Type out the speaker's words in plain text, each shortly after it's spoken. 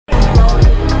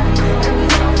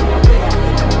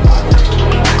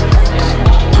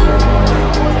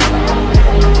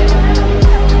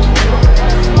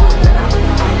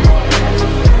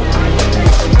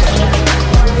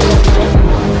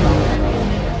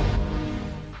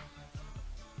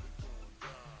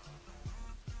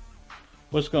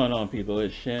What's going on, people?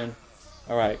 It's Shin.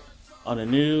 Alright, on the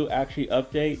new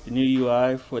update, the new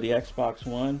UI for the Xbox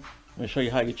One, I'm going to show you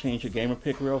how you change your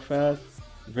Gamerpic real fast.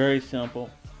 Very simple.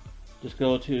 Just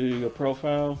go to your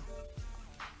profile,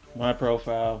 my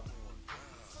profile,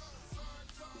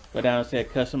 go down and say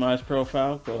customize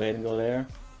profile, go ahead and go there.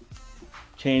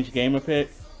 Change Gamerpic,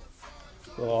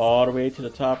 go all the way to the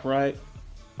top right,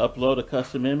 upload a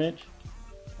custom image.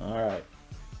 Alright.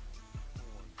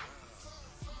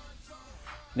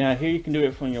 Now here you can do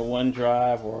it from your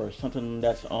OneDrive or something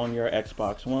that's on your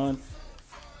Xbox One.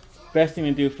 Best thing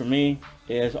to do for me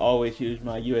is always use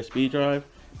my USB drive.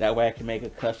 That way I can make a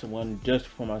custom one just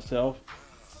for myself.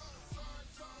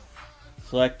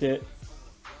 Select it.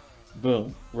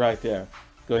 Boom, right there.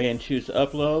 Go ahead and choose to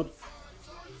upload.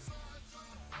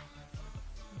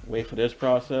 Wait for this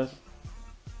process.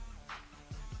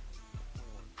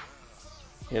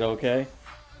 Hit OK.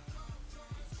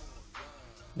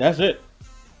 That's it.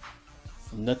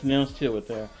 Nothing else to it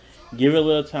there. Give it a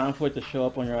little time for it to show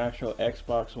up on your actual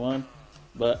Xbox One,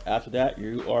 but after that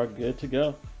you are good to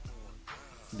go.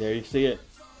 There you see it.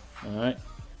 Alright,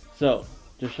 so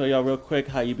just show y'all real quick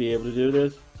how you be able to do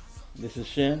this. This is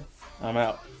Shin. I'm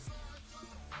out.